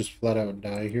that we will just flat out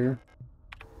die here.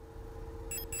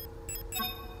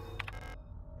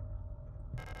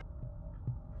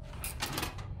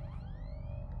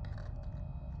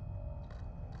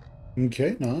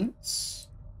 Okay, nice.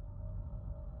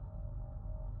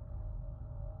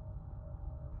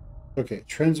 Okay,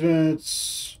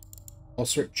 transmits. I'll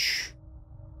search.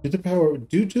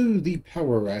 Due to the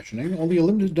power rationing, only a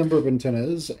limited number of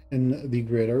antennas in the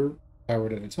grid are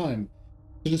powered at a time.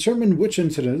 To determine which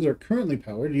antennas are currently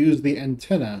powered, use the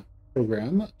antenna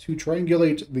program to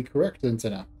triangulate the correct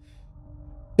antenna.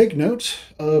 Take note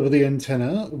of the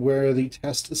antenna where the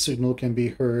test signal can be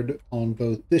heard on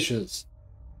both dishes.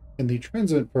 In the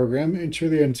transmit program, enter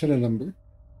the antenna number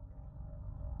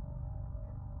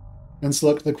and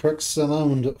select the correct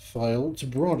sound file to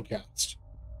broadcast.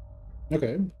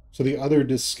 Okay, so the other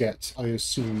diskette, I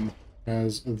assume,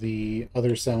 has the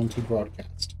other sound to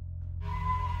broadcast.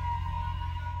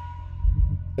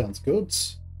 Sounds good.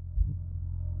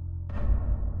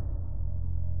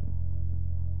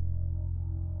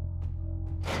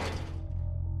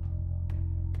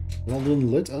 Well then,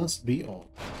 let us be off.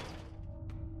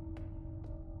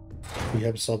 We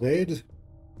have Salvade.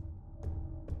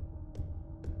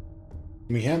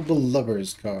 We have the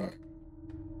lover's card.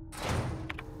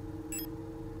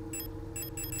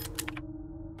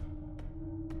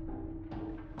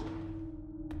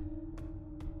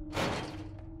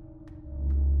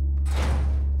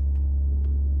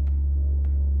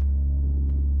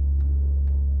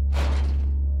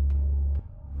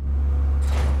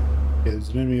 Okay, there's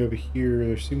an enemy over here.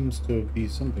 There seems to be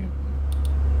something over there.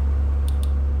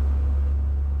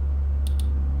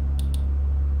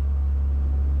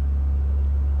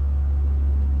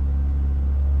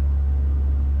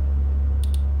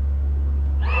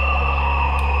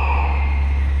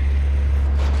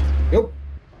 Yep.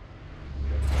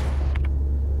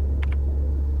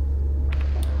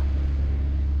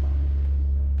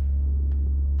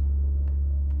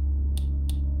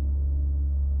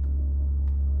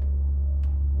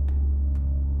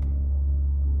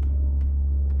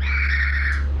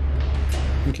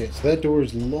 Okay, so that door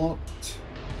is locked.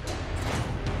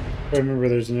 I remember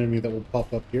there's an enemy that will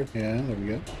pop up here. Yeah, there we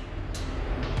go.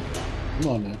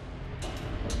 Come on now.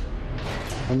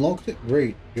 Unlocked it?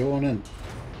 Great. Go on in.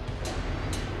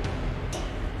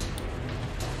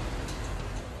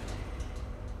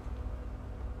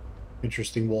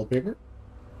 Interesting wallpaper.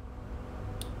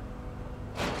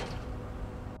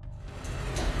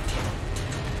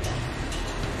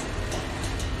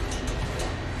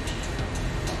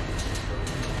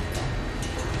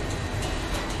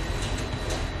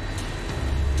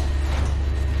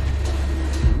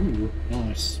 Ooh,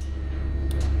 nice.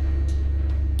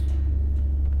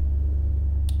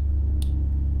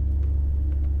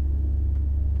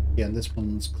 Yeah, and this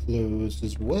one's closed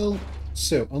as well.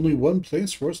 So, only one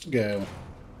place for us to go.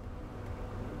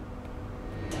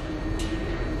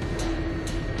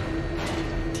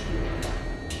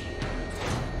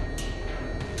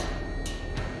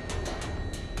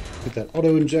 Get that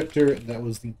auto injector. That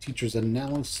was the teacher's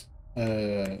analysis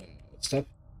stuff.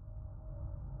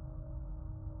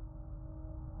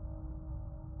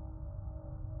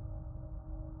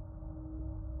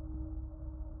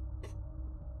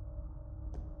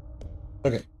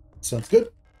 Okay, sounds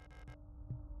good.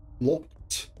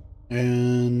 Locked.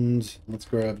 And let's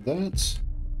grab that.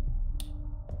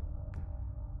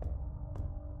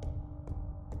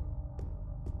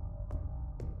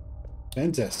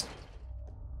 Fantastic.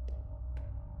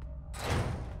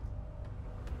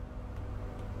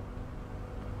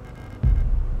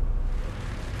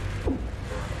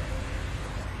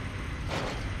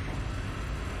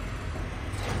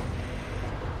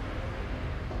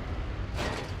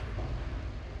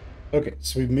 Okay,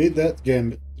 so we made that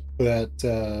gambit,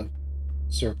 that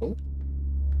circle.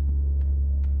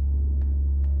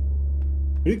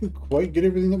 We didn't quite get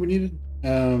everything that we needed.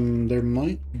 There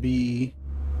might be.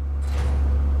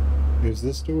 There's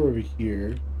this door over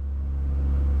here.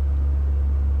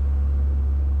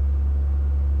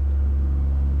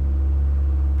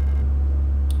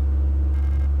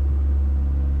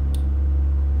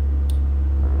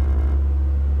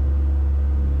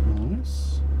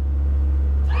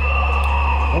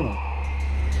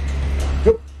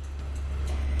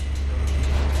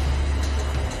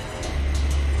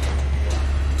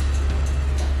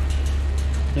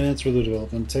 That's where the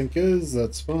development tank is.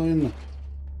 That's fine. It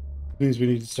means we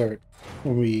need to start.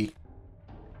 When we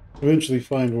eventually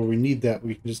find where we need that,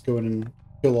 we can just go in and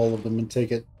kill all of them and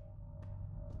take it.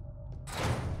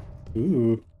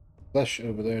 Ooh, flesh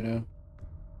over there now.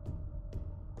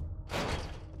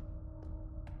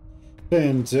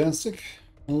 Fantastic.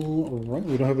 Alright,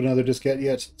 we don't have another diskette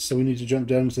yet, so we need to jump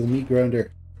down to the meat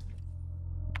grinder.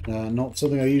 Not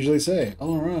something I usually say.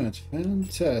 Alright,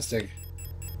 fantastic.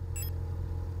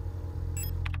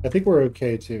 I think we're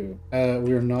okay, too.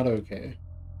 We are not okay.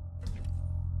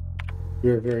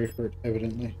 We are very hurt,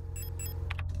 evidently.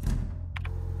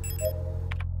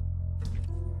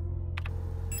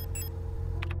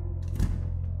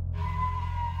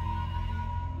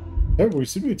 However, we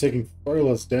seem to be taking far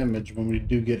less damage when we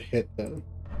do get hit, though.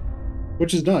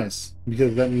 Which is nice,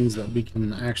 because that means that we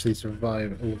can actually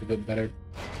survive a little bit better.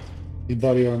 The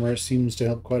body armor seems to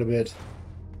help quite a bit.